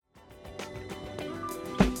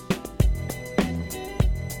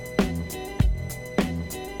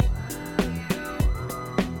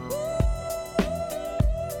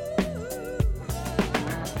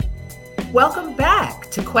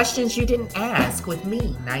to Questions You Didn't Ask with me,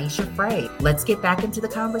 Niasha Fray. Let's get back into the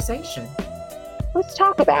conversation. Let's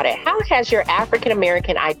talk about it. How has your African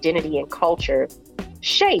American identity and culture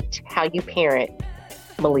shaped how you parent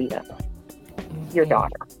Melita, your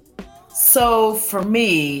daughter? So for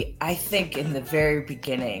me, I think in the very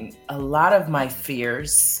beginning, a lot of my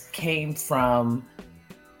fears came from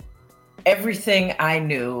everything I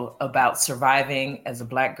knew about surviving as a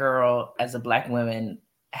Black girl, as a Black woman,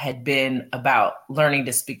 had been about learning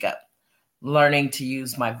to speak up, learning to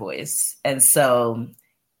use my voice. And so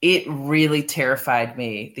it really terrified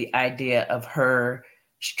me, the idea of her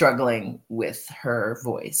struggling with her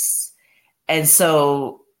voice. And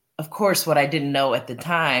so, of course, what I didn't know at the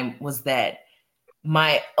time was that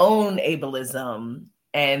my own ableism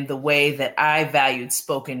and the way that I valued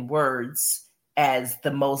spoken words as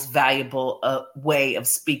the most valuable way of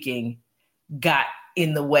speaking got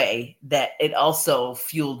in the way, that it also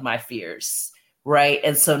fueled my fears, right?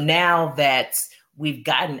 And so now that we've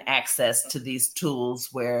gotten access to these tools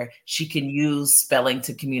where she can use spelling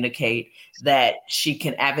to communicate, that she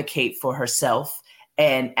can advocate for herself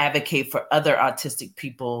and advocate for other autistic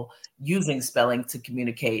people using spelling to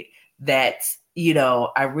communicate, that, you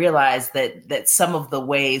know, I realized that some of the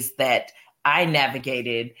ways that I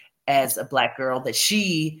navigated as a Black girl, that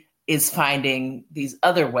she is finding these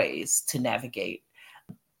other ways to navigate.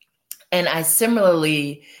 And I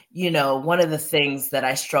similarly, you know, one of the things that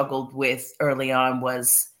I struggled with early on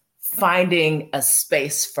was finding a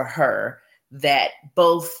space for her that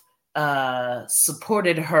both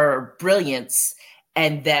supported her brilliance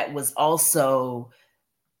and that was also,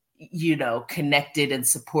 you know, connected and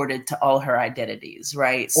supported to all her identities,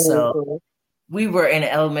 right? Mm-hmm. So we were in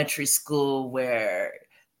elementary school where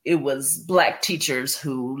it was Black teachers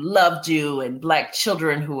who loved you and Black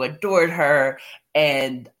children who adored her.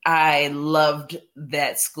 And I loved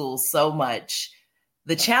that school so much.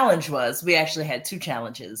 The challenge was, we actually had two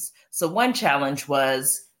challenges. So one challenge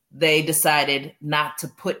was they decided not to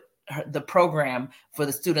put the program for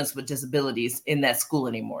the students with disabilities in that school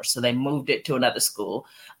anymore. So they moved it to another school,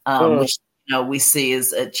 which, you know, we see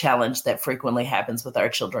is a challenge that frequently happens with our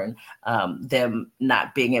children, them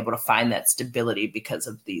not being able to find that stability because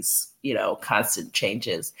of these, you know, constant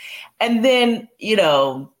changes. And then, you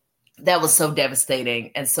know, that was so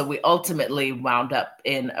devastating. And so we ultimately wound up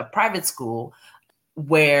in a private school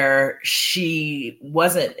where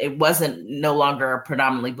it wasn't no longer a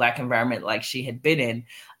predominantly Black environment like she had been in.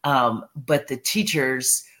 But the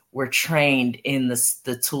teachers were trained in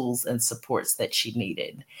the tools and supports that she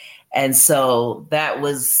needed. And so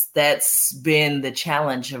that's been the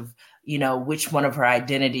challenge of, you know, which one of her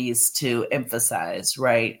identities to emphasize,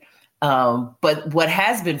 right? But what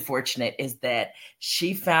has been fortunate is that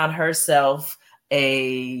she found herself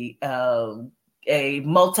a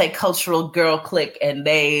multicultural girl clique, and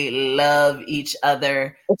they love each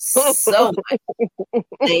other so much.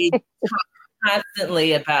 They talk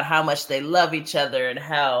constantly about how much they love each other and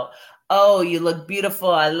how, oh, you look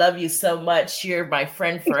beautiful. I love you so much. You're my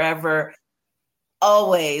friend forever,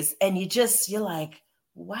 always. And you're like,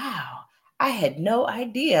 wow, I had no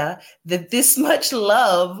idea that this much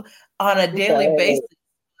love on a daily basis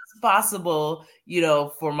is possible, you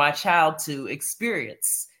know, for my child to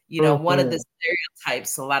experience. You know, one of the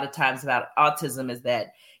stereotypes a lot of times about autism is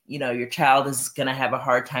that, you know, your child is going to have a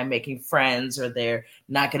hard time making friends, or they're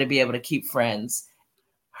not going to be able to keep friends.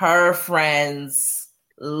 Her friends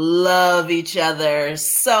love each other.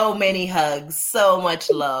 So many hugs, so much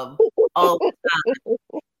love all the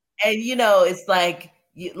time. And, you know, it's like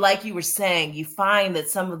you were saying, you find that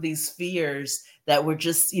some of these fears that were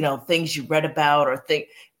just, you know, things you read about or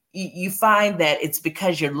you find that it's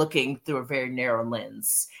because you're looking through a very narrow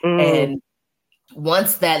lens. And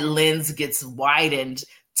once that lens gets widened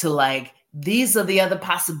to like, these are the other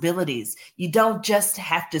possibilities. You don't just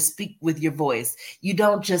have to speak with your voice. You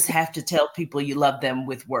don't just have to tell people you love them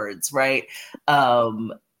with words, right?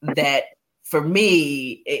 That for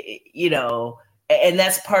me, you know, and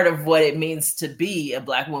that's part of what it means to be a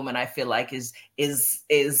Black woman, I feel like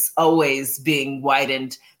is always being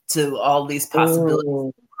widened to all these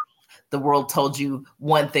possibilities. The world told you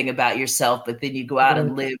one thing about yourself, but then you go out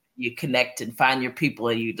and live, you connect and find your people,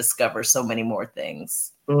 and you discover so many more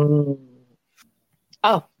things.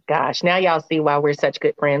 Oh gosh, now y'all see why we're such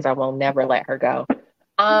good friends. I will never let her go.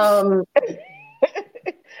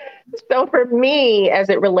 So for me, as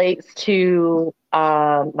it relates to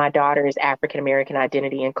my daughter's African-American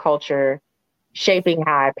identity and culture shaping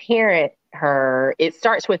how I parent her, it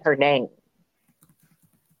starts with her name.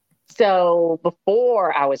 So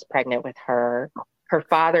before I was pregnant with her, her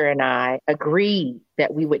father and I agreed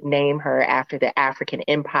that we would name her after the African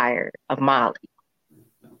empire of Mali.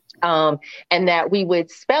 And that we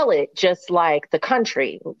would spell it just like the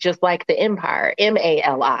country, just like the empire,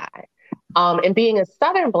 Mali. And being a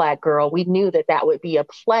Southern Black girl, we knew that that would be a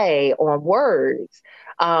play on words,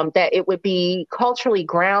 that it would be culturally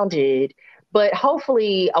grounded, but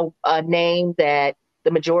hopefully a name that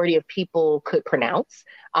the majority of people could pronounce,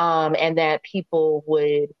 and that people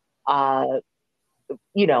would,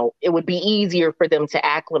 it would be easier for them to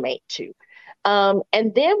acclimate to.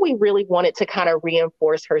 And then we really wanted to kind of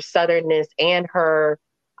reinforce her Southernness and her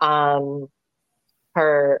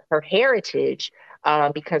heritage,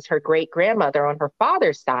 because her great grandmother on her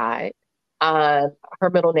father's side, her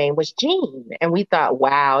middle name was Jean, and we thought,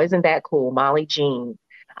 wow, isn't that cool, Molly Jean?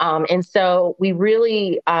 And so we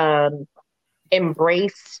really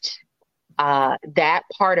embraced that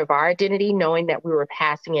part of our identity, knowing that we were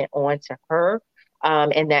passing it on to her.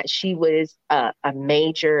 And that she was a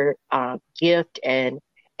major gift and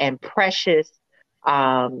precious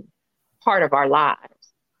part of our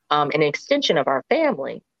lives, an extension of our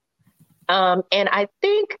family. And I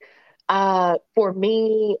think for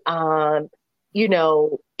me,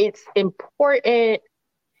 it's important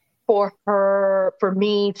for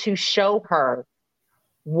me to show her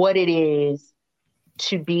what it is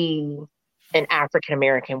to be an African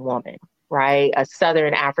American woman, right? A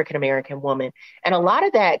Southern African American woman. And a lot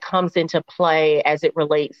of that comes into play as it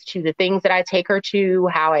relates to the things that I take her to,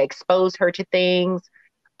 how I expose her to things.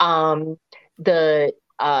 A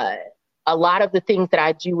lot of the things that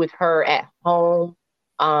I do with her at home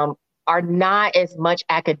are not as much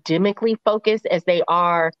academically focused as they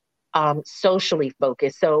are socially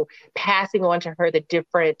focused. So passing on to her the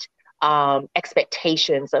different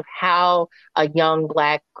expectations of how a young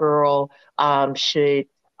Black girl should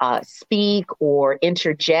speak or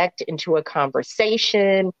interject into a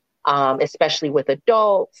conversation, especially with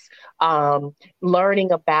adults,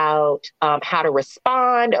 learning about how to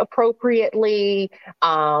respond appropriately,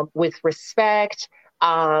 with respect,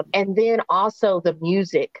 and then also the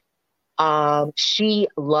music. She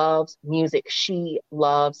loves music. She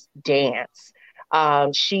loves dance.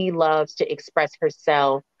 She loves to express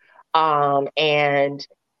herself, and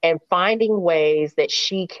finding ways that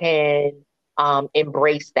she can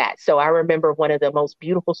embrace that. So I remember one of the most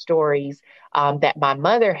beautiful stories that my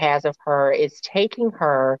mother has of her is taking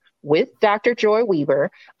her with Dr. Joy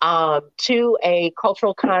Weaver to a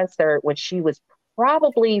cultural concert when she was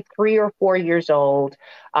probably 3 or 4 years old.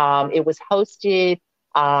 It was hosted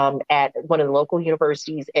at one of the local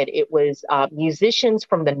universities, and it was musicians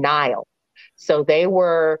from the Nile. So they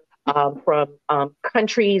were from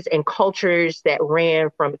countries and cultures that ran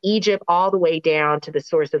from Egypt all the way down to the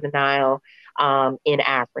source of the Nile in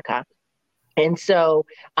Africa. And so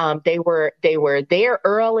they were there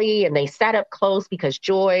early, and they sat up close because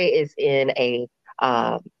Joy is in a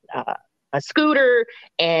scooter,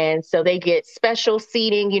 and so they get special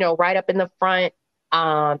seating, right up in the front.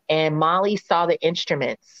 And Molly saw the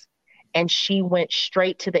instruments, and she went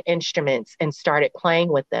straight to the instruments and started playing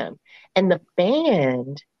with them. And the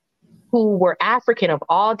band, who were African of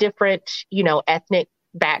all different, ethnic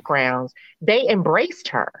backgrounds, they embraced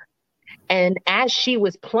her. And as she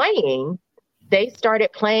was playing, they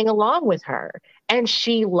started playing along with her, and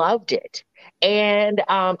she loved it. And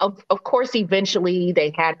of course, eventually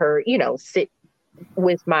they had her, sit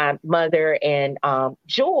with my mother and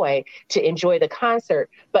Joy to enjoy the concert.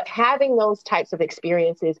 But having those types of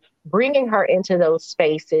experiences, bringing her into those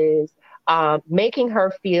spaces, making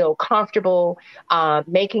her feel comfortable,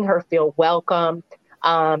 making her feel welcome.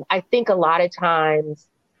 I think a lot of times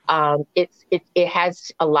it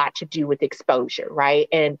has a lot to do with exposure, right?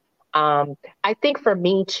 And I think for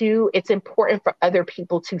me too, it's important for other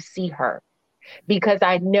people to see her, because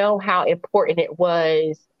I know how important it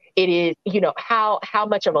is, how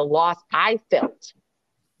much of a loss I felt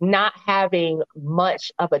not having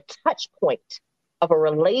much of a touch point of a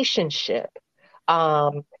relationship,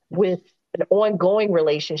 with an ongoing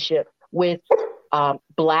relationship with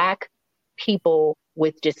Black people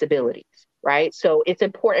with disabilities, right? So it's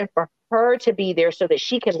important for her to be there so that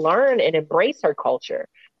she can learn and embrace her culture.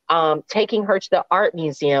 Taking her to the art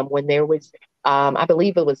museum when there was, I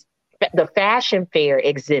believe it was the fashion fair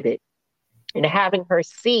exhibit, and having her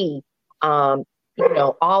see, all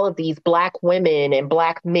of these Black women and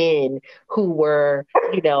Black men who were,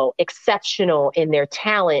 exceptional in their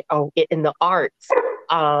talent in the arts,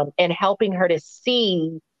 and helping her to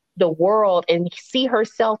see the world and see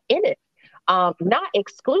herself in it. Not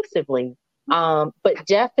exclusively, but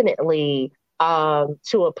definitely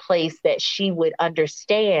to a place that she would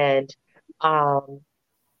understand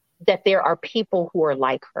that there are people who are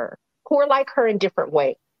like her in different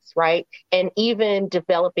ways. right? And even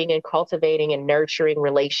developing and cultivating and nurturing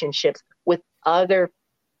relationships with other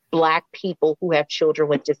Black people who have children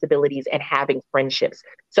with disabilities and having friendships.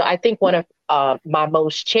 So I think one of my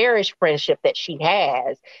most cherished friendship that she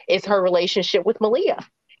has is her relationship with Malia.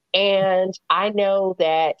 And I know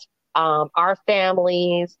that our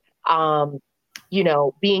families,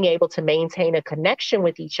 being able to maintain a connection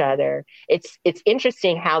with each other, it's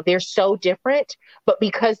interesting how they're so different, but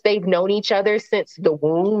because they've known each other since the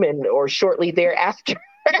womb or shortly thereafter,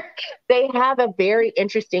 they have a very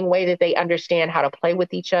interesting way that they understand how to play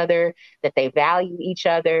with each other, that they value each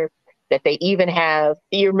other, that they even have,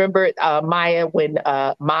 you remember Maya when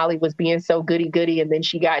Molly was being so goody goody and then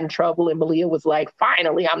she got in trouble and Malia was like,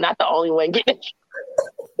 finally, I'm not the only one getting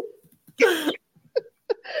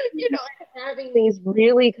having these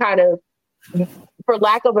really kind of, for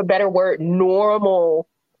lack of a better word, normal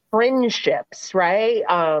friendships, right?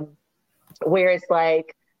 Where it's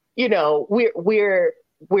like,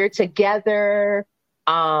 we're together,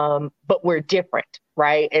 but we're different,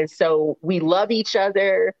 right? And so we love each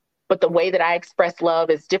other, but the way that I express love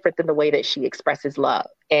is different than the way that she expresses love.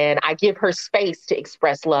 And I give her space to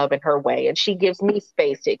express love in her way, and she gives me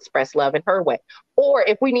space to express love in her way. Or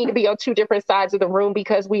if we need to be on two different sides of the room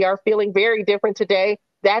because we are feeling very different today,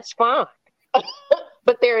 that's fine.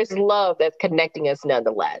 But there is love that's connecting us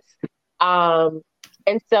nonetheless. And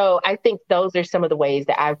so I think those are some of the ways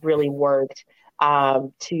that I've really worked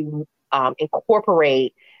to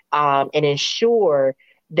incorporate and ensure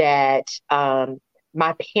that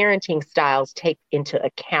my parenting styles take into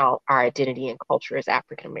account our identity and culture as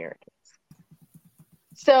African Americans.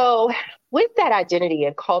 So with that identity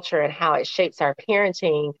and culture and how it shapes our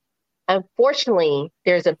parenting, unfortunately,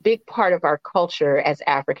 there's a big part of our culture as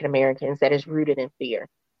African Americans that is rooted in fear.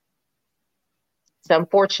 It's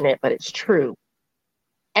unfortunate, but it's true.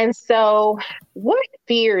 And so what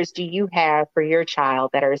fears do you have for your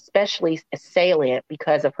child that are especially salient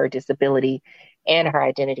because of her disability and her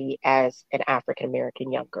identity as an African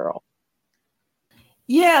American young girl?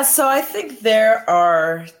 Yeah, so I think there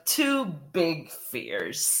are two big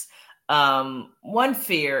fears. One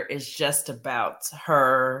fear is just about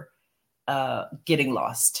her getting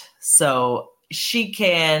lost. So she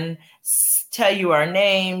can tell you our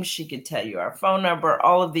name, she can tell you our phone number,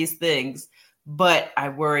 all of these things. But I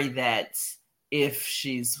worry that if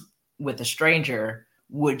she's with a stranger,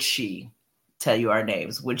 would she tell you our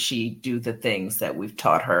names? Would she do the things that we've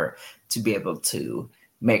taught her to be able to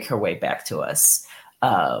make her way back to us?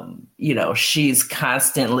 She's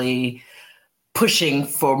constantly pushing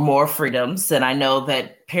for more freedoms. And I know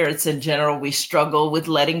that parents in general, we struggle with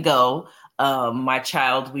letting go. My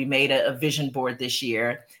child, we made a vision board this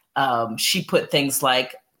year. She put things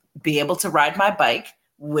like be able to ride my bike,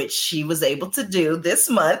 which she was able to do this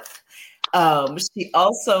month. She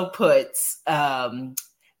also puts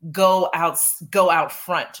go out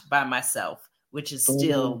front by myself, which is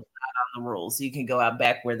still not on the rules. You can go out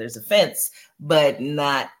back where there's a fence, but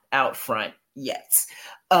not out front yet.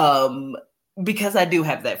 Because I do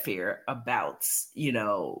have that fear about,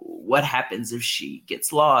 what happens if she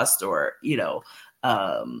gets lost or,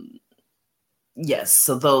 yes.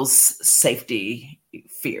 So those safety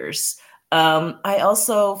fears. I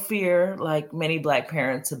also fear, like many Black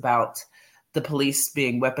parents, about the police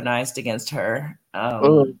being weaponized against her.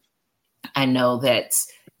 I know that,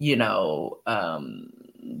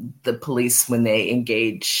 the police, when they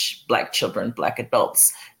engage Black children, Black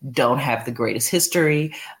adults, don't have the greatest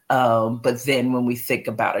history. But then when we think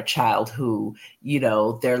about a child who,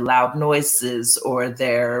 their loud noises or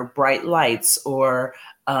their bright lights or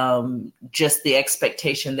just the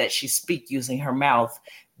expectation that she speak using her mouth,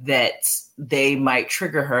 that they might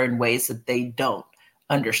trigger her in ways that they don't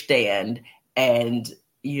understand. And,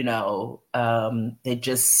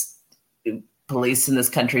 police in this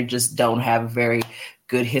country just don't have a very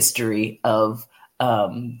good history of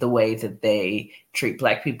the way that they treat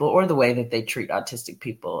Black people or the way that they treat autistic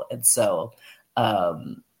people. And so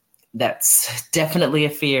that's definitely a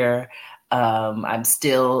fear. I'm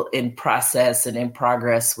still in process and in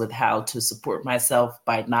progress with how to support myself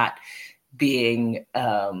by not being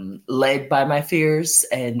led by my fears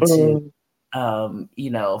and to,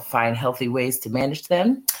 find healthy ways to manage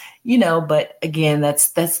them, but again,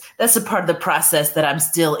 that's a part of the process that I'm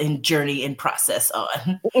still in process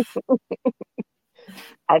on.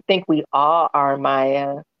 I think we all are,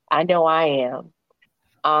 Maya. I know I am.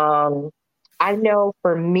 I know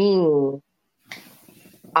for me,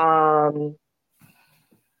 I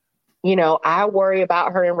worry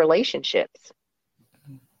about her in relationships.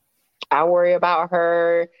 I worry about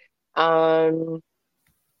her.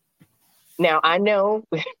 Now I know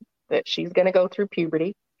that she's going to go through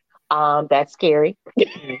puberty. That's scary.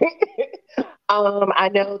 I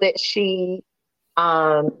know that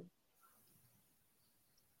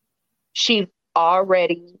she's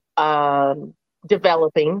already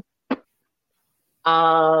developing.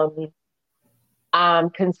 I'm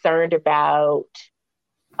concerned about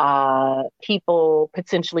people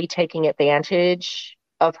potentially taking advantage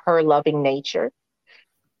of her loving nature.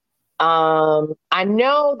 I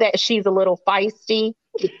know that she's a little feisty.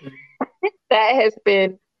 That has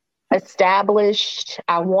been established.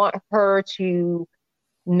 I want her to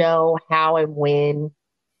know how and when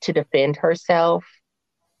to defend herself.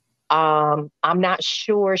 I'm not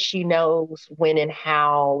sure she knows when and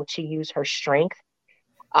how to use her strength.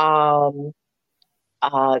 Um,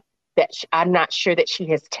 I'm not sure that she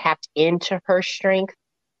has tapped into her strength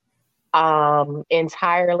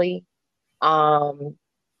entirely.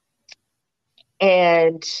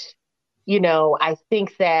 And,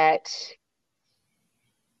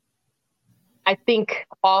 I think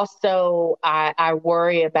also I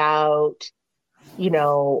worry about,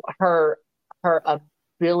 her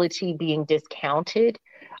ability being discounted.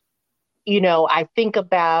 I think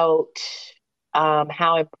about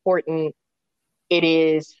how important it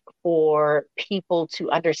is for people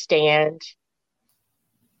to understand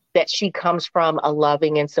that she comes from a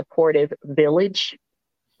loving and supportive village,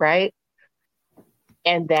 right?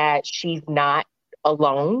 And that she's not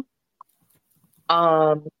alone.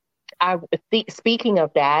 I think, speaking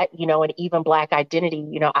of that, and even Black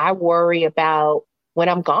identity, I worry about when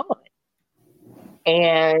I'm gone.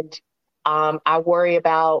 And I worry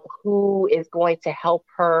about who is going to help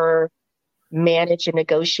her manage and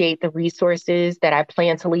negotiate the resources that I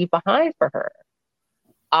plan to leave behind for her.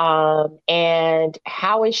 And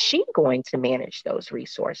how is she going to manage those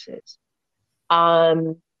resources?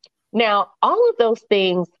 Now,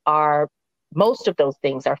 most of those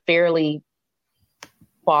things are fairly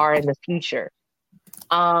far in the future.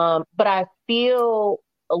 But I feel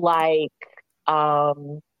like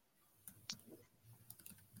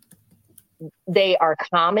they are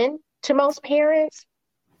common to most parents,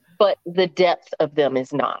 but the depth of them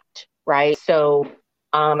is not, right? So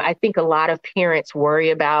I think a lot of parents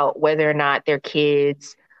worry about whether or not their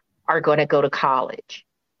kids are going to go to college,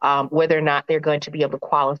 whether or not they're going to be able to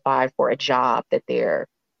qualify for a job that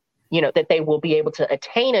that they will be able to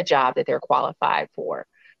attain a job that they're qualified for,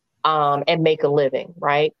 and make a living,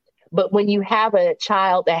 right? But when you have a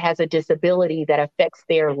child that has a disability that affects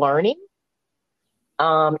their learning,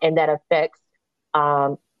 and that affects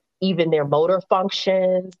even their motor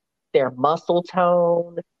functions, their muscle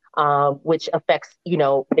tone, which affects,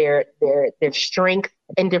 their strength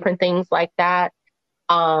and different things like that.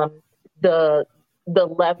 The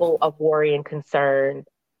level of worry and concern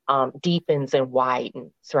deepens and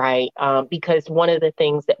widens, right? Because one of the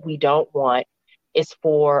things that we don't want is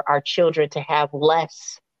for our children to have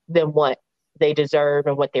less than what they deserve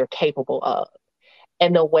and what they're capable of.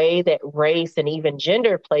 And the way that race and even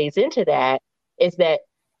gender plays into that is that,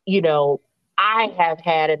 I have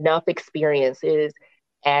had enough experiences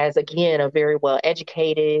as, again, a very well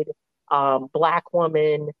educated Black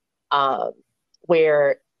woman,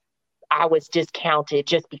 where I was discounted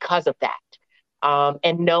just because of that.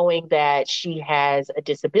 And knowing that she has a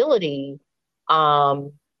disability,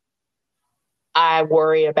 I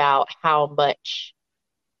worry about how much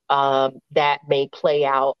that may play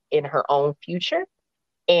out in her own future.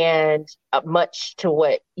 And much to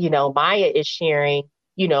what, Maya is sharing,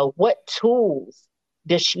 what tools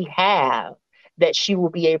does she have that she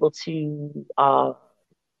will be able to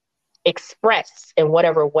express in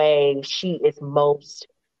whatever way she is most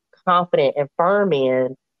confident and firm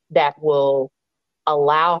in, that will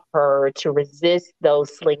allow her to resist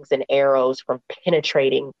those slings and arrows from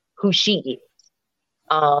penetrating who she is,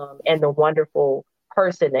 and the wonderful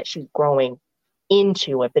person that she's growing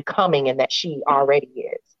into and becoming, and that she already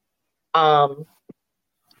is.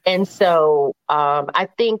 And so I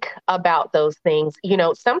think about those things.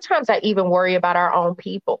 Sometimes I even worry about our own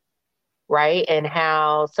people, right? And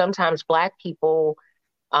how sometimes Black people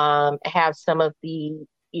have some of the,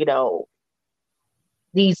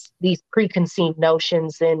 these preconceived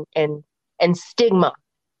notions and stigma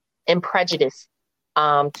and prejudice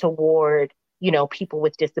toward, people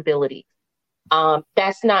with disabilities.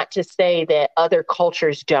 That's not to say that other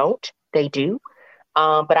cultures don't; they do.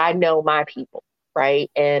 But I know my people, right?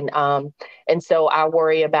 And so I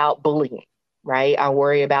worry about bullying, right? I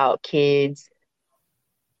worry about kids,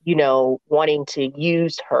 wanting to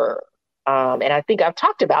use her. And I think I've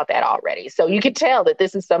talked about that already. So you can tell that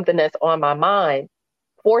this is something that's on my mind.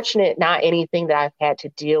 Fortunate, not anything that I've had to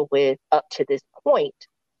deal with up to this point.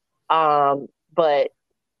 But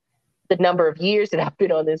the number of years that I've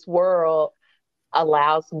been on this world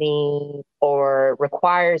allows me or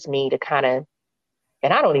requires me to kind of,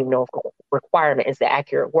 and I don't even know if requirement is the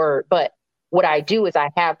accurate word, but what I do is I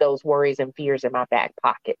have those worries and fears in my back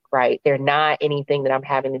pocket, right? They're not anything that I'm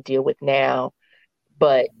having to deal with now,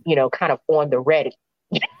 but, you know, kind of on the ready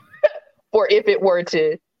or if it were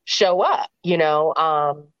to show up, you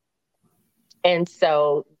know. And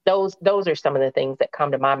so those are some of the things that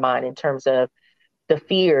come to my mind in terms of the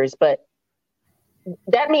fears. But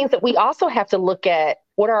that means that we also have to look at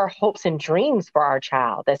what are our hopes and dreams for our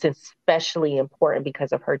child. That's especially important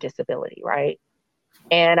because of her disability, right?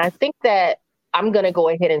 And I think that I'm going to go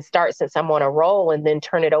ahead and start, since I'm on a roll, and then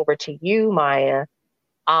turn it over to you, Maya,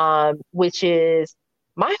 which is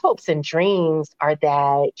my hopes and dreams are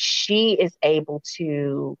that she is able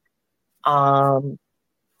to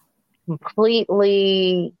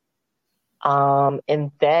completely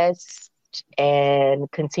invest and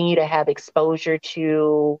continue to have exposure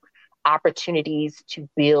to opportunities to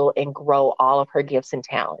build and grow all of her gifts and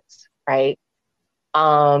talents, right?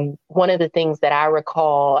 One of the things that I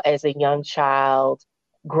recall as a young child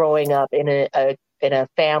growing up in a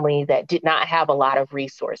family that did not have a lot of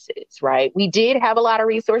resources, right? We did have a lot of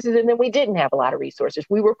resources, and then we didn't have a lot of resources.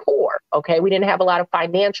 We were poor, okay? We didn't have a lot of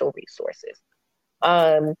financial resources.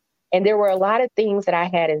 And there were a lot of things that I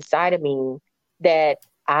had inside of me that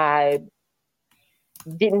I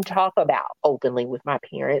didn't talk about openly with my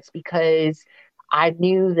parents because I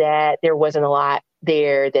knew that there wasn't a lot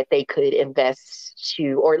there that they could invest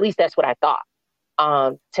to, or at least that's what I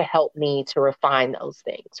thought, to help me to refine those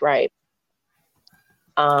things, right?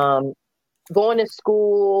 Going to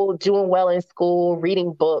school, doing well in school,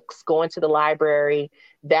 reading books, going to the library,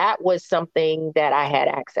 that was something that I had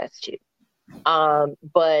access to.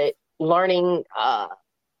 But learning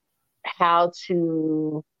how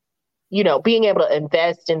to, you know, being able to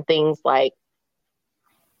invest in things like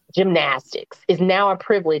gymnastics is now a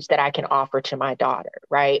privilege that I can offer to my daughter,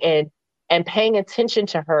 right? And paying attention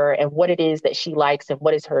to her and what it is that she likes and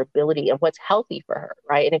what is her ability and what's healthy for her,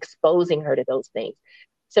 right? And exposing her to those things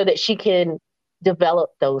so that she can develop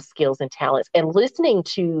those skills and talents, and listening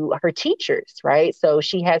to her teachers, right? So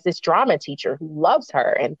she has this drama teacher who loves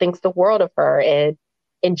her and thinks the world of her and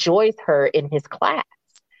enjoys her in his class.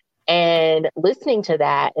 And listening to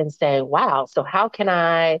that and saying, wow, so how can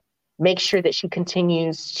I make sure that she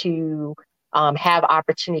continues to have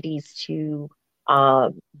opportunities to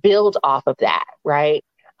build off of that, right?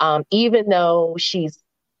 Even though she's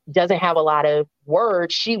doesn't have a lot of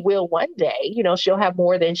words, she will one day, you know, she'll have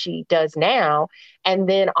more than she does now. And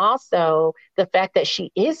then also the fact that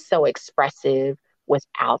she is so expressive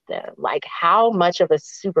without them, like how much of a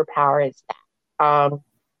superpower is that?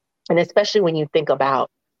 And especially when you think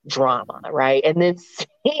about drama, right? And then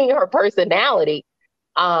seeing her personality,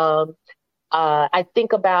 I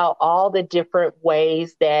think about all the different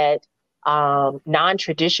ways that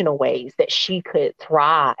non-traditional ways that she could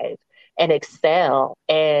thrive and excel.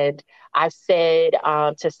 And I've said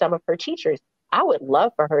to some of her teachers, I would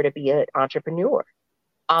love for her to be an entrepreneur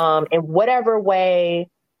in whatever way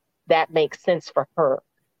that makes sense for her.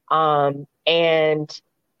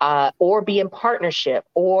 Or be in partnership,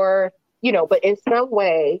 or, you know, but in some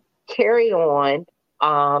way carry on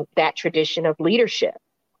that tradition of leadership,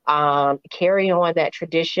 carry on that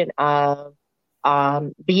tradition of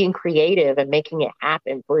being creative and making it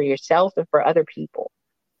happen for yourself and for other people.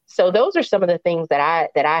 So those are some of the things that I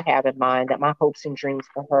have in mind, that my hopes and dreams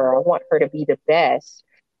for her. I want her to be the best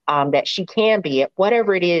that she can be at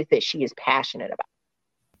whatever it is that she is passionate about.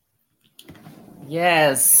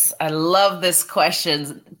 Yes, I love this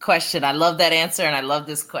question. I love that answer, and I love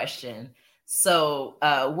this question. So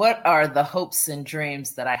what are the hopes and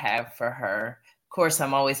dreams that I have for her? Of course,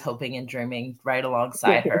 I'm always hoping and dreaming right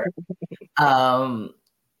alongside her.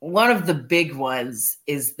 One of the big ones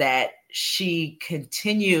is that she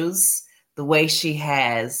continues the way she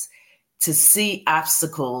has to see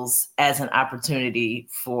obstacles as an opportunity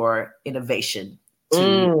for innovation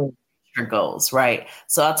to her goals, right?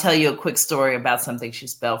 So I'll tell you a quick story about something she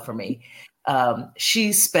spelled for me.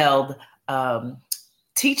 She spelled,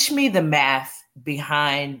 teach me the math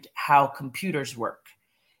behind how computers work.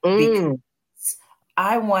 Because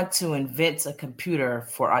I want to invent a computer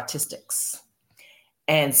for autistics.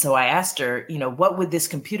 And so I asked her, you know, what would this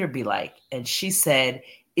computer be like? And she said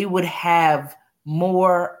it would have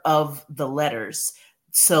more of the letters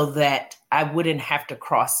so that I wouldn't have to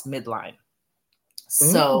cross midline.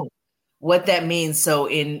 So what that means, so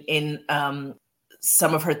in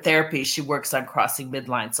some of her therapy, she works on crossing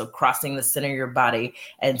midline. So crossing the center of your body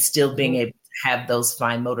and still being able to have those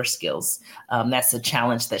fine motor skills. That's a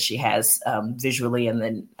challenge that she has visually. And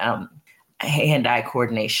then hand-eye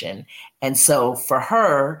coordination. And so for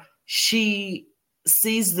her, she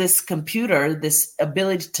sees this computer, this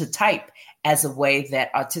ability to type, as a way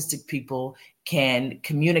that autistic people can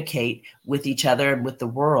communicate with each other and with the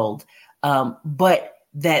world. But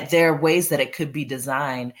that there are ways that it could be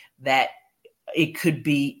designed that it could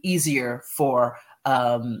be easier for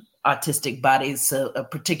autistic bodies, so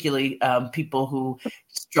particularly people who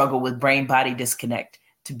struggle with brain-body disconnect,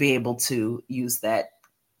 to be able to use that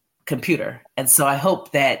computer. And so I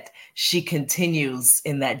hope that she continues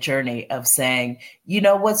in that journey of saying, you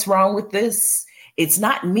know, what's wrong with this? It's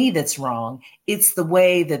not me that's wrong. It's the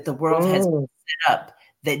way that the world has been set up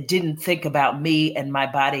that didn't think about me and my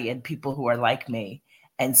body and people who are like me.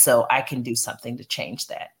 And so I can do something to change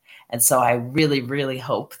that. And so I really, really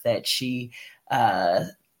hope that she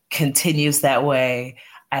continues that way.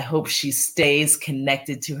 I hope she stays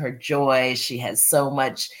connected to her joy. She has so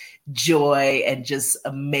much joy and just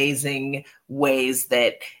amazing ways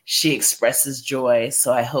that she expresses joy.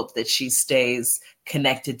 So I hope that she stays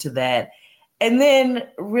connected to that. And then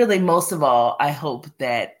really, most of all, I hope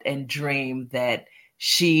that and dream that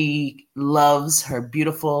she loves her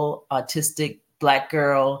beautiful autistic Black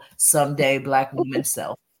girl, someday Black woman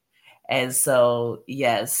self. And so,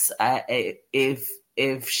 yes,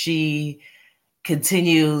 if she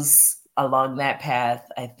continues along that path,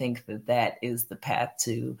 I think that is the path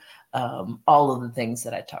to all of the things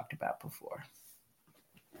that I talked about before.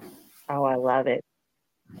 Oh, I love it.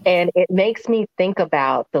 And it makes me think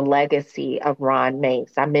about the legacy of Ron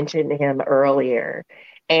Mace. I mentioned him earlier.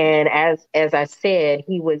 And as I said,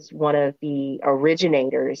 he was one of the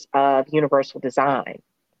originators of universal design.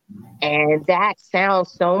 And that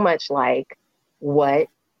sounds so much like what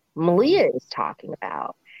Malia is talking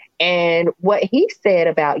about. And what he said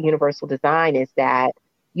about universal design is that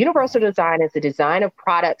universal design is the design of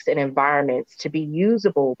products and environments to be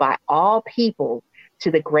usable by all people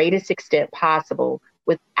to the greatest extent possible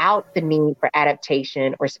without the need for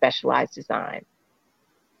adaptation or specialized design.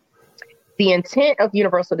 The intent of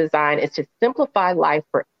universal design is to simplify life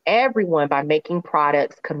for everyone by making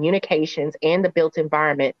products, communications, and the built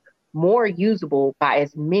environment more usable by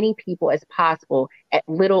as many people as possible at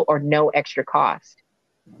little or no extra cost.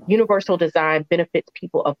 Universal design benefits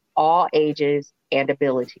people of all ages and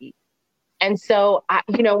abilities. And so,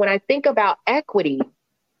 when I think about equity,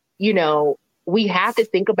 we have to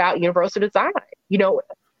think about universal design.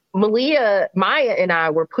 Maya and I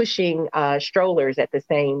were pushing strollers at the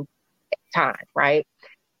same time, right?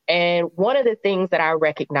 And one of the things that I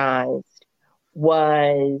recognized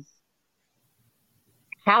was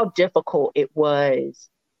how difficult it was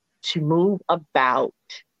to move about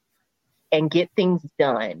and get things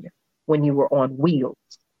done when you were on wheels,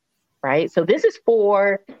 right? So this is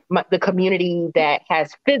for the community that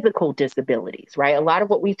has physical disabilities, right? A lot of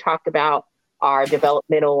what we've talked about are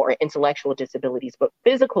developmental or intellectual disabilities, but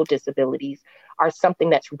physical disabilities are something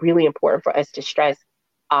that's really important for us to stress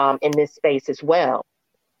in this space as well.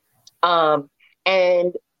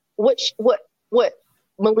 And what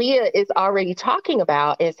Malia is already talking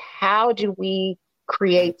about is how do we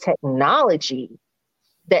create technology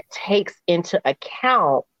that takes into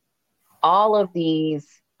account all of these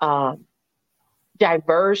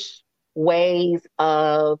diverse ways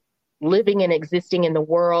of living and existing in the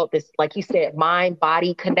world. This, like you said,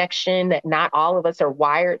 mind-body connection, that not all of us are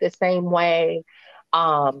wired the same way,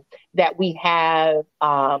 that we have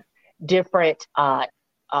different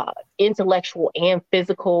intellectual and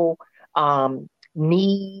physical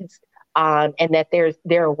needs, and that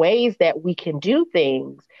there are ways that we can do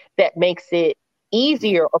things that makes it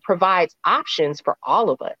easier or provides options for all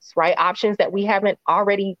of us, right? Options that we haven't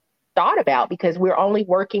already thought about because we're only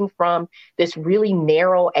working from this really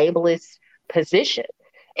narrow ableist position.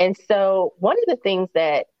 And so one of the things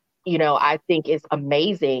that, I think is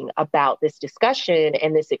amazing about this discussion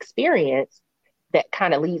and this experience that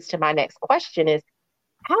kind of leads to my next question is,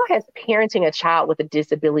 how has parenting a child with a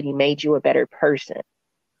disability made you a better person?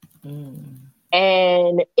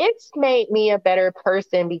 And it's made me a better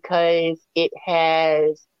person because it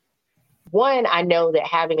has, one, I know that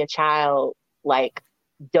having a child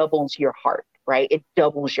doubles your heart, right? It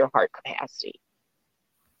doubles your heart capacity.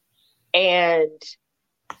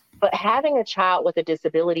 But having a child with a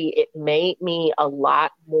disability, it made me a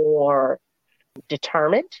lot more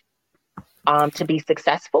determined to be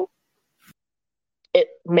successful. It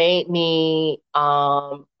made me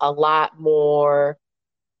a lot more,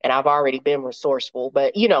 and I've already been resourceful,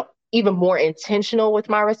 but, even more intentional with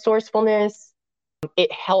my resourcefulness.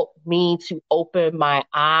 It helped me to open my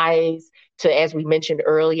eyes to, as we mentioned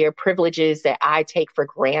earlier, privileges that I take for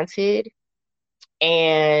granted.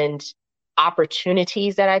 And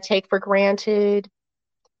opportunities that I take for granted.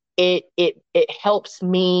 It helps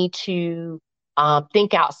me to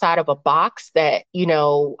think outside of a box that,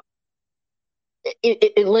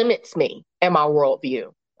 it limits me and my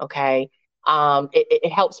worldview. Okay.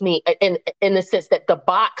 It helps me in the sense that the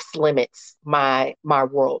box limits my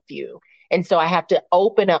worldview. And so I have to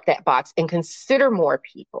open up that box and consider more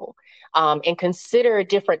people, and consider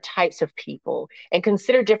different types of people, and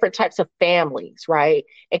consider different types of families, right?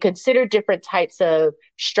 And consider different types of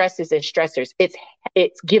stresses and stressors.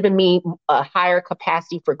 It's given me a higher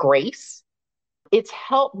capacity for grace. It's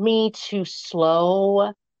helped me to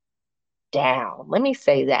slow down. Let me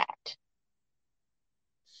say that.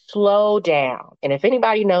 Slow down. And if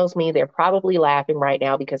anybody knows me, they're probably laughing right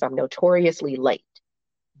now because I'm notoriously late.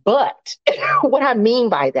 But what I mean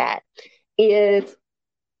by that is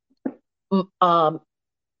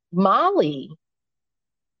Molly,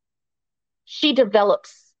 she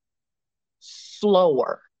develops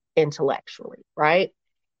slower intellectually, right?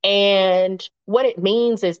 And what it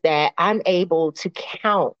means is that I'm able to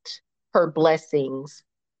count her blessings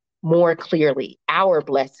more clearly. Our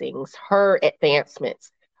blessings, her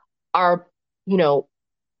advancements are,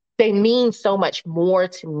 they mean so much more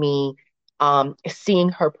to me, seeing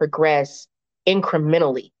her progress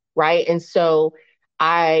incrementally, right? And so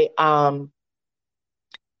I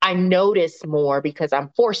notice more because I'm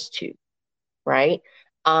forced to, right?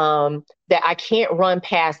 That I can't run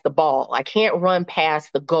past the ball. I can't run past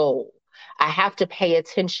the goal. I have to pay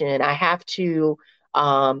attention. I have to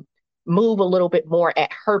move a little bit more at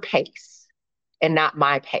her pace and not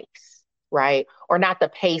my pace, right? Or not the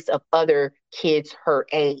pace of other kids her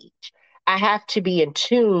age. I have to be in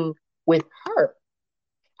tune with her.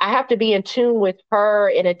 I have to be in tune with her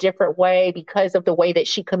in a different way because of the way that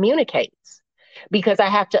she communicates. Because I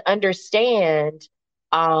have to understand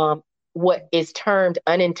what is termed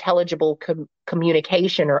unintelligible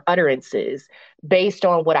communication or utterances based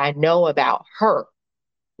on what I know about her,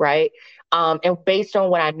 right? And based on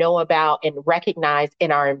what I know about and recognize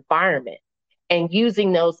in our environment, and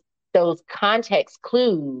using those context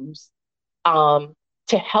clues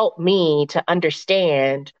to help me to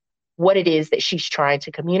understand what it is that she's trying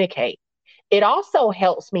to communicate. It also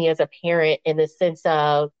helps me as a parent in the sense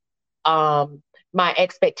of my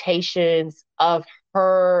expectations of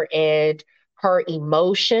her and her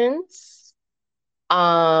emotions.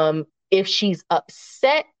 If she's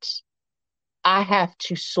upset, I have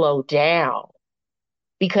to slow down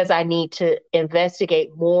because I need to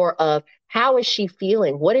investigate more of how is she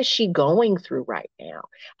feeling? What is she going through right now?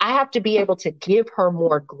 I have to be able to give her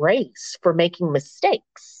more grace for making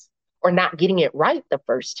mistakes or not getting it right the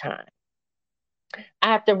first time.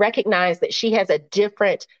 I have to recognize that she has a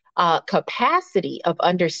different capacity of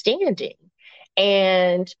understanding,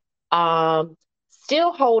 and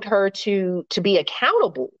still hold her to be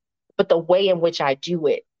accountable. But the way in which I do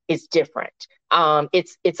it is different.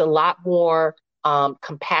 It's a lot more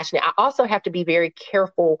compassionate. I also have to be very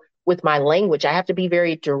careful with my language. I have to be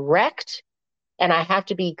very direct, and I have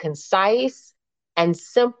to be concise and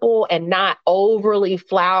simple and not overly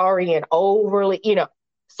flowery and overly,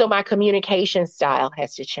 so my communication style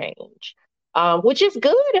has to change, which is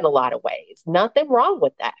good in a lot of ways. Nothing wrong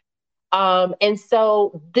with that. And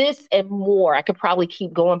so this and more, I could probably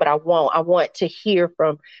keep going, but I won't. I want to hear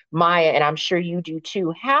from Maya, and I'm sure you do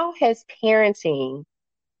too. How has parenting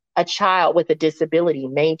a child with a disability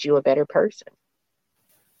made you a better person?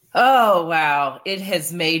 Oh, wow. It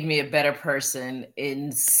has made me a better person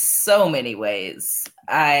in so many ways.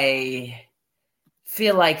 I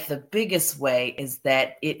feel like the biggest way is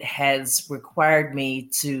that it has required me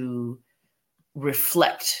to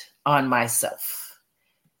reflect on myself.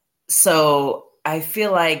 So I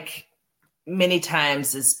feel like many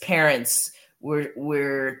times as parents,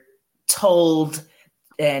 we're told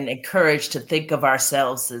and encouraged to think of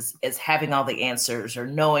ourselves as having all the answers or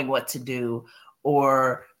knowing what to do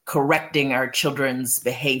or correcting our children's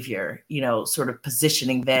behavior, sort of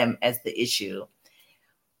positioning them as the issue.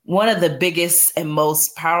 One of the biggest and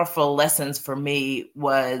most powerful lessons for me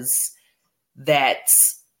was that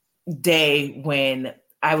day when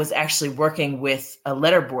I was actually working with a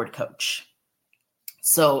letterboard coach.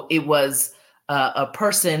 So it was a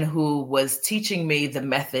person who was teaching me the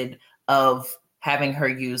method of having her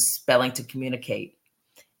use spelling to communicate.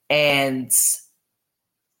 And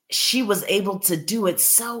she was able to do it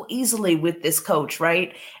so easily with this coach,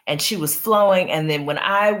 right? And she was flowing. And then when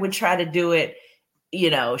I would try to do it,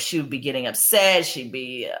 she would be getting upset. She'd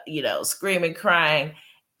be, screaming, crying.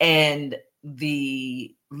 And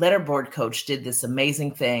the letterboard coach did this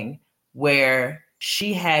amazing thing where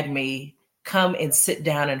she had me come and sit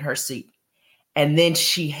down in her seat. And then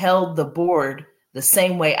she held the board the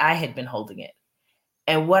same way I had been holding it.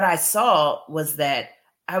 And what I saw was that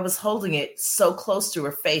I was holding it so close to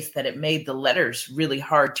her face that it made the letters really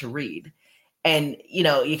hard to read. And, you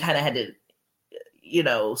kind of had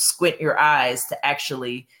to, squint your eyes to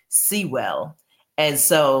actually see well. And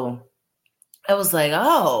so I was like,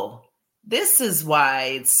 oh, this is why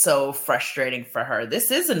it's so frustrating for her.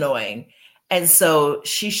 This is annoying. And so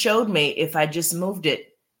she showed me if I just moved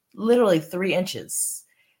it literally 3 inches,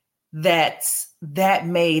 that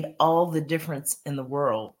made all the difference in the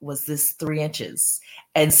world, was this 3 inches.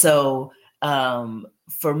 And so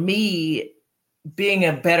for me, being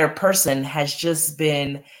a better person has just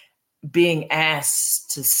been being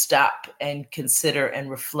asked to stop and consider and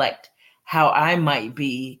reflect how I might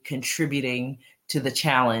be contributing to the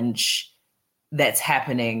challenge that's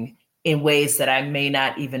happening in ways that I may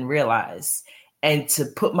not even realize, and to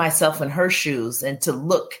put myself in her shoes and to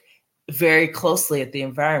look very closely at the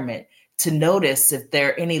environment, to notice if there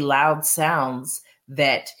are any loud sounds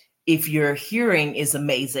that, if your hearing is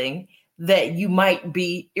amazing, that you might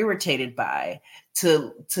be irritated by,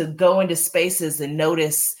 to go into spaces and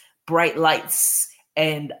notice bright lights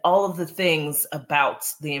and all of the things about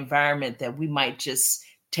the environment that we might just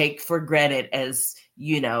take for granted as,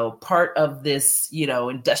 part of this,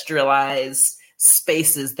 industrialized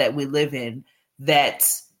spaces that we live in, that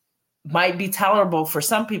might be tolerable for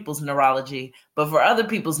some people's neurology, but for other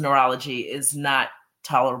people's neurology is not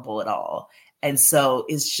tolerable at all. And so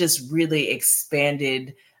it's just really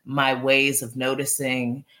expanded my ways of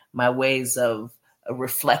noticing, my ways of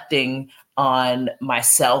reflecting on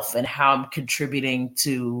myself and how I'm contributing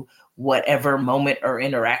to whatever moment or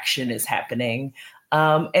interaction is happening.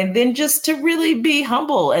 And then just to really be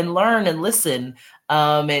humble and learn and listen,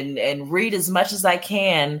 and read as much as I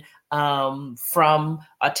can from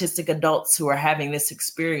autistic adults who are having this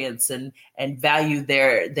experience, and value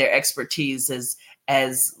their expertise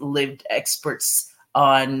as lived experts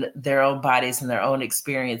on their own bodies and their own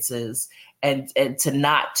experiences, and to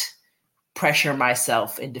not pressure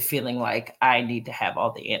myself into feeling like I need to have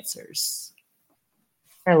all the answers.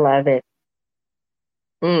 I love it.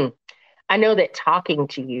 I know that talking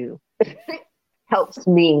to you helps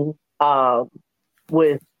me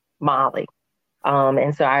with Molly.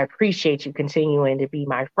 And so I appreciate you continuing to be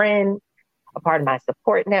my friend, a part of my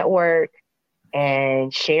support network,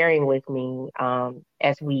 and sharing with me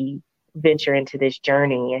as we venture into this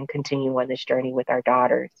journey and continue on this journey with our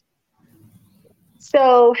daughters.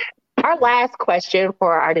 So our last question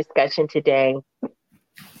for our discussion today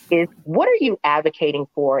is, what are you advocating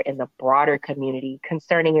for in the broader community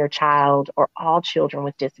concerning your child or all children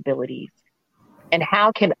with disabilities? And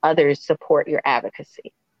how can others support your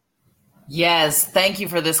advocacy? Yes, thank you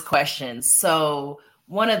for this question. So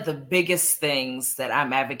one of the biggest things that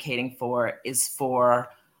I'm advocating for is for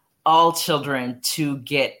all children to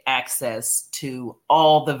get access to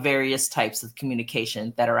all the various types of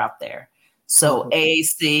communication that are out there. So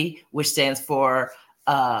AAC, which stands for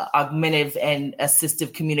Augmentative and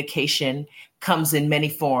Assistive Communication, comes in many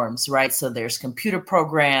forms, right? So there's computer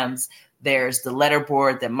programs, there's the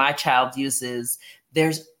letterboard that my child uses.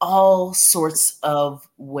 There's all sorts of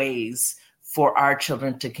ways for our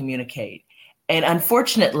children to communicate. And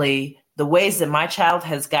unfortunately, the ways that my child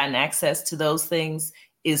has gotten access to those things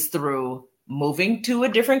is through moving to a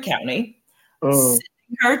different county, sending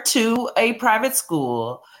her to a private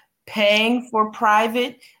school, paying for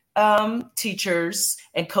private teachers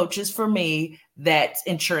and coaches for me that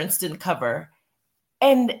insurance didn't cover.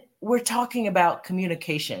 And we're talking about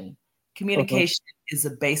communication. Communication is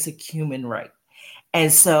a basic human right.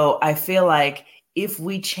 And so I feel like if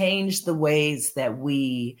we change the ways that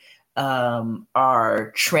we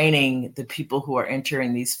are training the people who are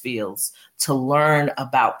entering these fields to learn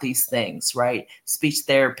about these things, right? Speech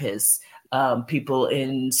therapists, people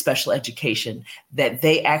in special education, that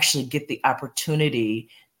they actually get the opportunity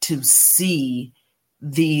to see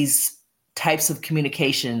these types of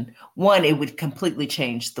communication. One, it would completely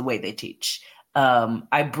change the way they teach.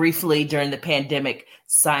 I briefly, during the pandemic,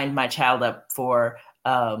 signed my child up for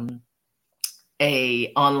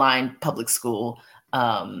a online public school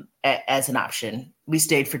as an option. We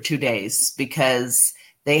stayed for 2 days because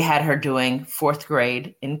they had her doing 4th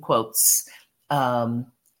grade, in quotes.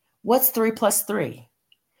 What's 3 plus 3?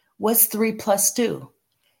 What's 3 plus 2?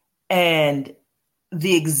 And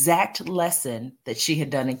the exact lesson that she had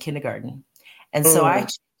done in kindergarten. And so I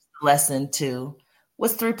changed the lesson to,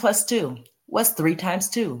 what's 3 plus 2? What's 3 times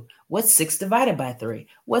 2? What's 6 divided by 3?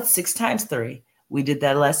 What's 6 times 3? We did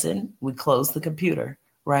that lesson. We closed the computer,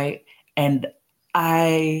 right? And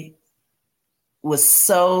I was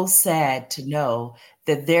so sad to know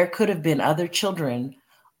that there could have been other children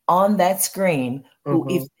on that screen who,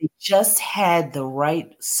 if they just had the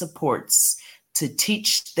right supports to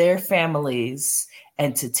teach their families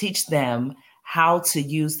and to teach them how to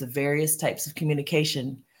use the various types of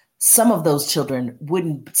communication, some of those children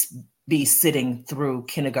wouldn't be sitting through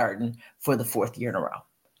kindergarten for the 4th year in a row.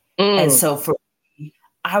 And so for me,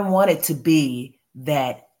 I want it to be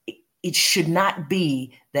that it should not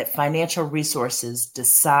be that financial resources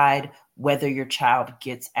decide whether your child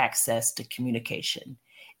gets access to communication.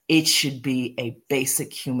 It should be a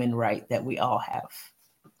basic human right that we all have.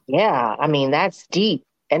 Yeah, I mean, that's deep.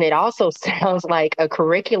 And it also sounds like a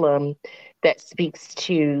curriculum that speaks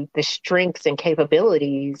to the strengths and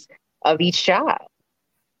capabilities of each child.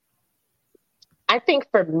 I think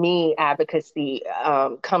for me, advocacy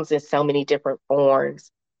comes in so many different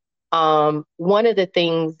forms. One of the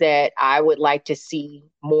things that I would like to see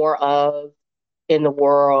more of in the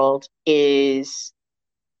world is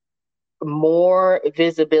more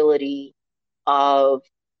visibility of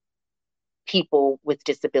people with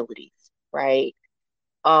disabilities, right?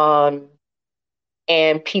 And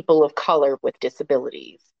people of color with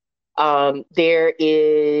disabilities. There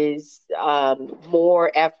is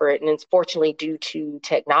more effort, and it's fortunately due to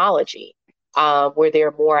technology, where there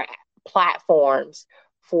are more platforms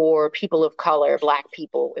for people of color, Black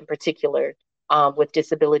people in particular, with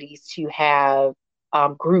disabilities to have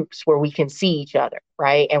groups where we can see each other,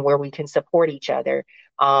 right? And where we can support each other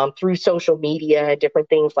through social media and different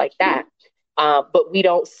things like that. But we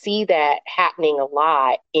don't see that happening a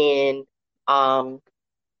lot in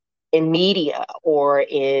media or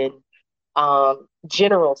in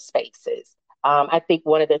general spaces. I think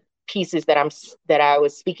one of the pieces that I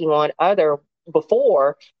was speaking on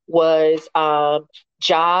before was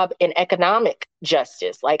job and economic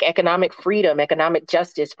justice, like economic freedom, economic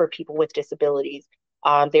justice for people with disabilities.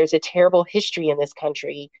 There's a terrible history in this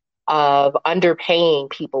country of underpaying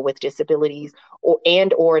people with disabilities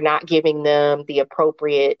or not giving them the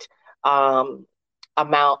appropriate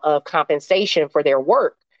amount of compensation for their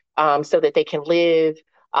work so that they can live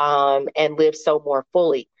and live so more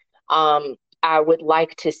fully. I would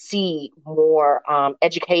like to see more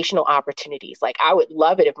educational opportunities. Like, I would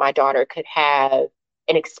love it if my daughter could have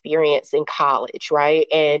an experience in college, right?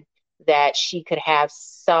 And that she could have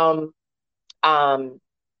some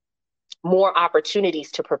more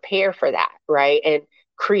opportunities to prepare for that, right? And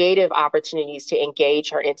creative opportunities to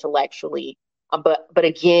engage her intellectually, but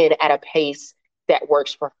again, at a pace that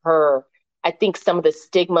works for her. I think some of the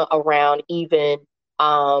stigma around even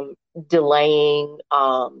delaying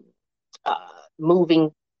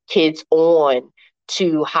moving kids on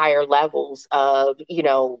to higher levels of,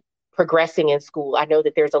 progressing in school. I know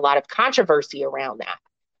that there's a lot of controversy around that,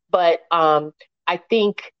 but I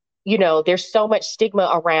think, there's so much stigma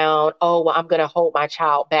around, oh, well, I'm going to hold my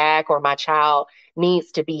child back, or my child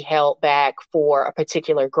needs to be held back for a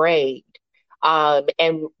particular grade.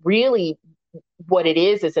 And really what it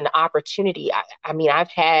is an opportunity. I mean,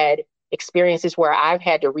 I've had experiences where I've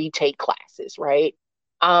had to retake classes, right?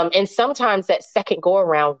 And sometimes that second go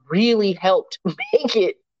around really helped make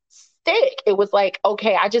it stick. It was like,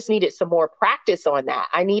 okay, I just needed some more practice on that.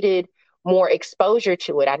 I needed more exposure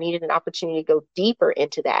to it. I needed an opportunity to go deeper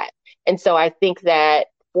into that. And so I think that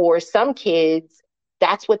for some kids,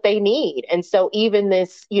 that's what they need. And so even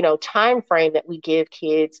this, time frame that we give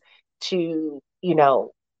kids to,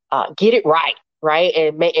 get it right, right?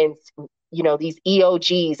 And these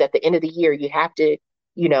EOGs at the end of the year, you have to,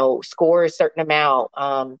 score a certain amount,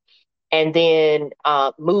 and then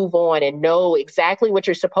move on and know exactly what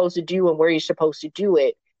you're supposed to do and where you're supposed to do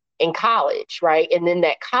it in college, right? And then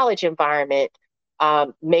that college environment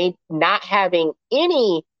may not having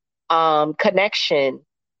any connection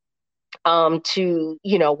to,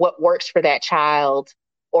 what works for that child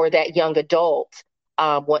or that young adult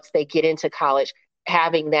once they get into college,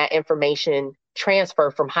 having that information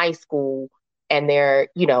transfer from high school and their,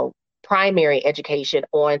 primary education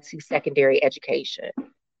on to secondary education.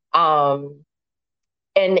 And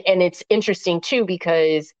it's interesting too,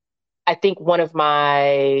 because I think one of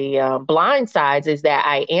my blind sides is that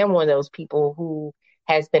I am one of those people who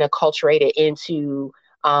has been acculturated into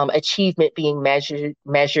achievement being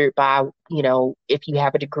measured by, if you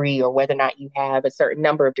have a degree or whether or not you have a certain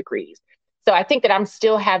number of degrees. So I think that I'm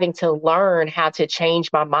still having to learn how to change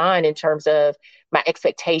my mind in terms of my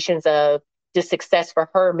expectations of, does success for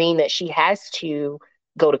her mean that she has to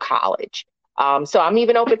go to college? So I'm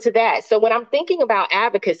even open to that. So when I'm thinking about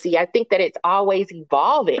advocacy, I think that it's always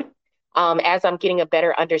evolving as I'm getting a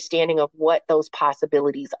better understanding of what those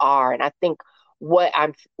possibilities are. And I think what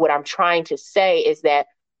I'm trying to say is that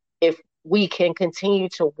if we can continue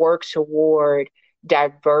to work toward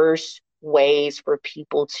diverse ways for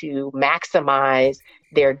people to maximize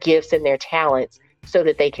their gifts and their talents so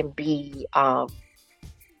that they can be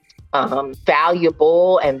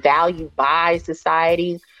valuable and valued by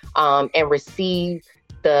society, and receive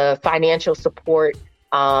the financial support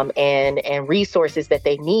and resources that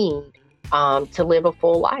they need to live a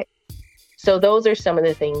full life. So those are some of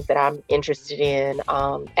the things that I'm interested in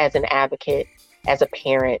as an advocate, as a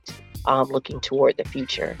parent, looking toward the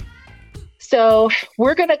future. So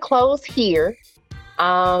we're going to close here.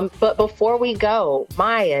 But before we go,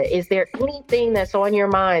 Maya, is there anything that's on your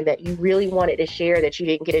mind that you really wanted to share that you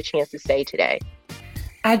didn't get a chance to say today?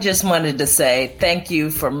 I just wanted to say thank you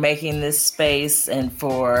for making this space and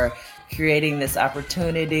for creating this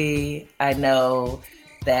opportunity. I know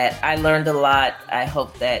that I learned a lot. I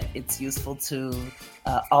hope that it's useful to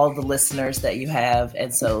all the listeners that you have.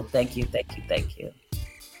 And so thank you, thank you, thank you.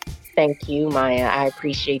 Thank you, Maya. I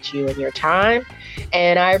appreciate you and your time.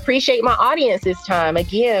 And I appreciate my audience's time.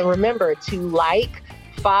 Again, remember to like,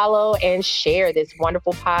 follow, and share this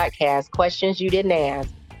wonderful podcast, Questions You Didn't Ask.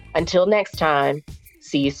 Until next time,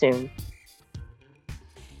 see you soon.